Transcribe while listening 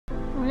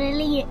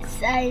really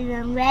excited.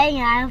 I'm wearing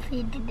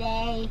Alfie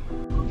today.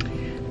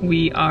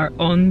 We are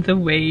on the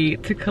way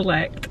to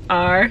collect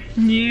our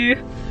new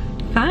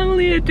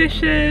family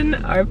edition,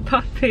 our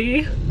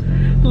puppy,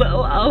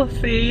 little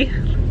Alfie,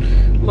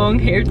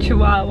 long-haired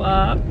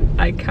Chihuahua.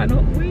 I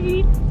cannot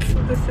wait.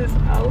 This is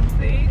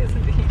Alfie.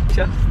 Isn't he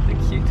just the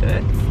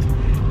cutest?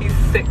 He's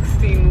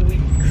 16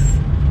 weeks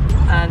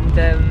and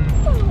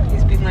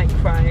he's been like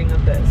crying a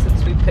bit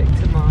since we picked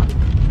him up.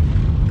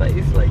 But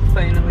he's like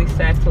finally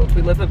settled.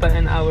 We live about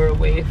an hour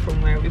away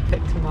from where we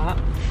picked him up.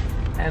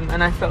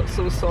 And I felt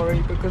so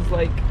sorry because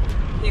like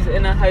he's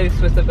in a house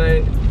with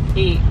about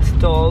 8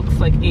 dogs,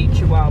 like 8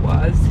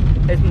 Chihuahuas.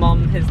 His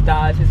mum, his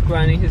dad, his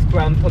granny, his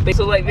grandpa.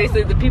 So like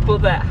basically the people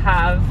that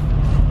had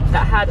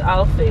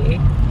Alfie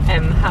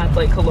had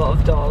like a lot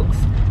of dogs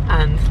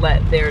and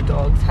let their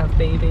dogs have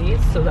babies.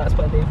 So that's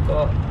why they've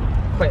got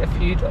quite a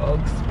few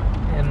dogs.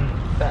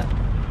 But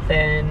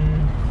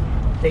then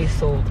they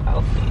sold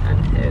Alfie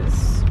and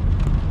his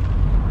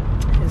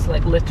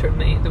like litter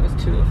mate. There was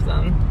 2 of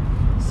them.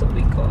 So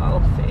we got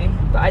Alfie,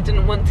 but I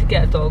didn't want to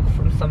get a dog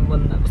from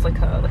someone that was like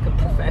a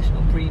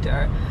professional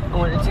breeder. I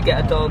wanted to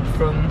get a dog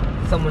from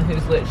someone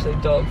who's literally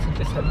dogs who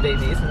just had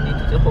babies and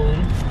needed a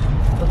home,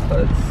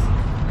 because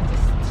I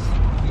just,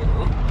 you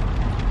know,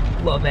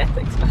 a lot of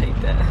ethics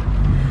behind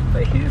it.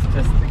 But he's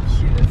just the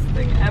cutest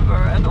thing ever,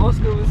 and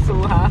Oscar was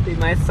so happy.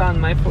 My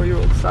son, my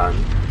 4-year-old son,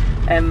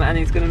 and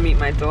he's gonna meet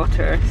my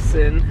daughter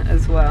soon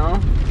as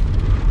well.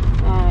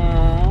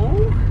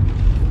 Aww.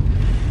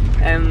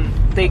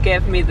 They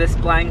gave me this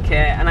blanket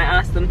and I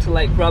asked them to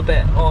like rub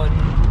it on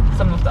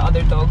some of the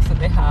other dogs that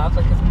they have,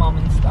 like his mum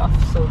and stuff,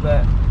 so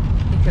that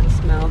he can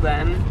smell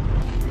them.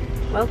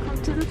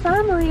 Welcome to the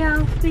family,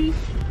 Alfie.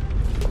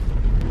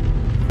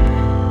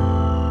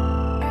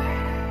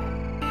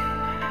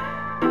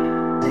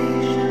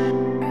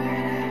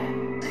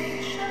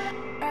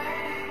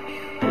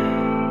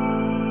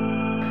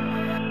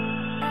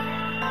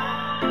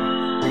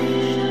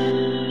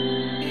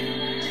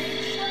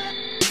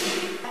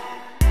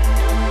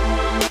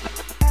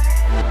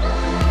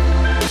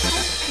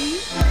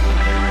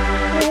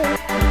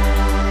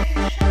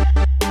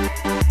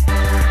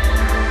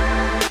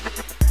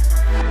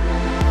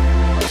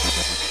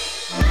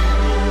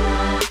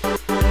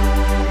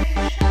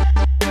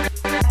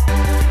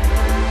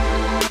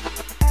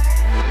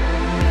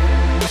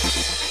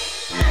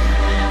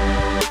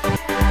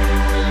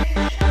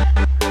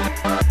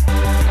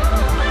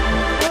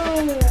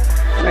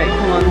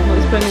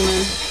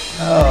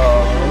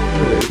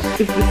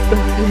 Is this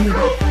something?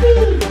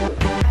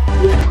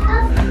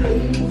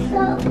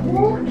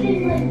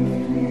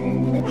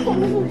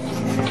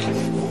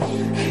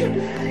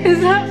 Is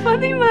that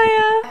funny,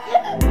 Maya?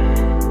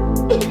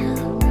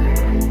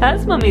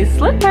 That's Mummy's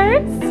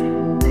slippers.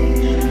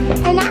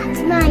 And that's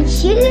my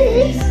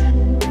shoes.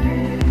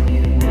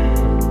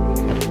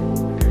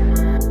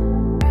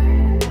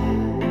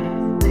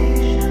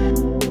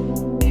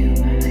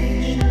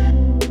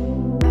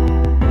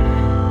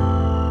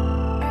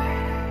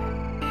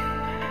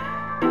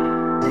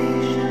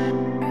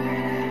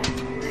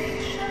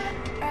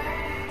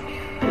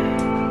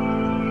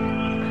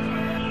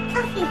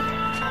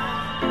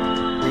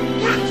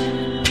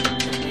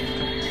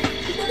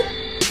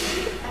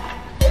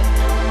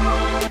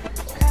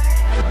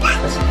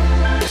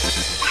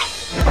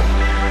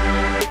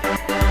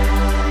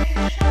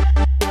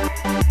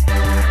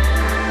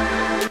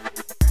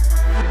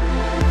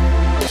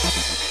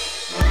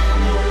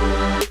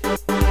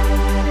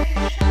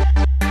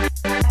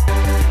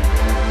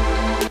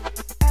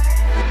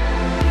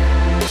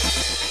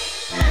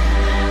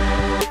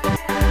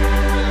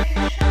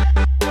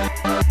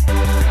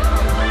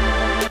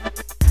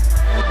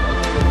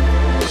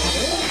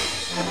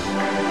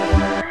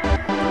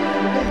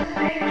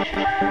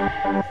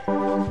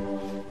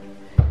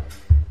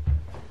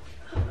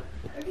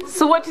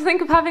 So what do you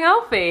think of having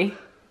Alfie?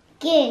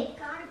 Good.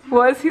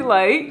 What is he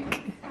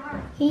like?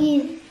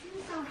 He's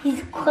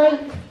quite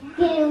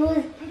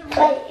good.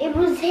 It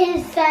was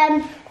his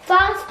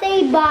first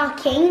day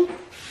barking.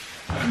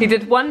 He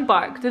did one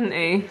bark, didn't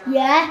he?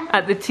 Yeah.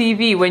 At the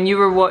TV when you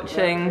were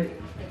watching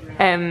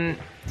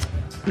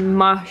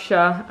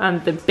Marsha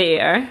and the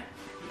bear.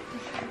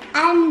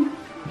 And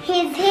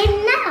he's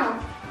him now.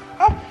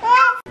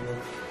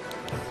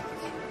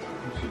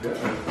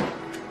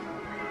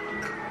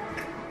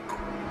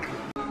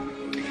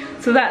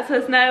 So that's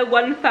us now,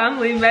 one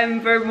family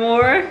member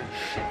more.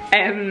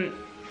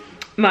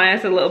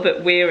 Maya's a little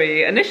bit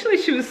wary. Initially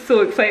she was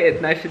so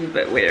excited, now she's a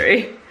bit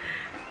wary.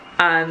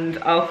 And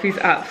Alfie's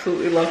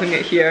absolutely loving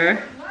it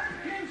here.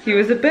 He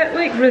was a bit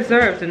like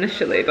reserved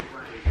initially, but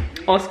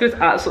Oscar's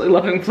absolutely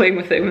loving playing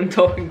with him and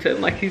talking to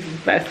him like he's his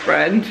best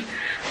friend.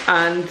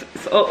 And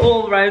so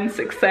all round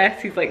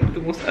success, he's like the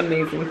most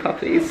amazing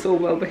puppy, he's so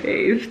well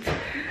behaved.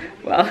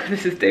 Well,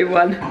 this is day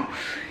 1.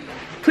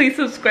 Please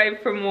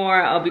subscribe for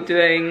more. I'll be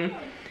doing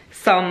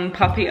some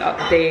puppy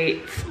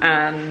updates,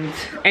 and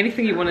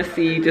anything you want to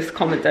see, just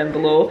comment down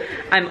below.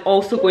 I'm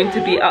also going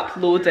to be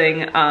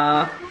uploading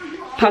a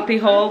puppy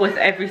haul with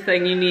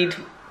everything you need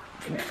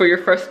for your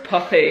first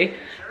puppy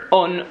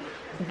on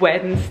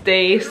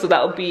Wednesday, so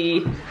that'll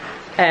be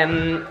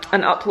an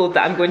upload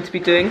that I'm going to be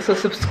doing, so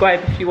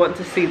subscribe if you want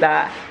to see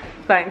that.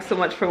 Thanks so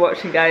much for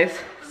watching, guys.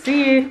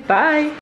 See you, bye.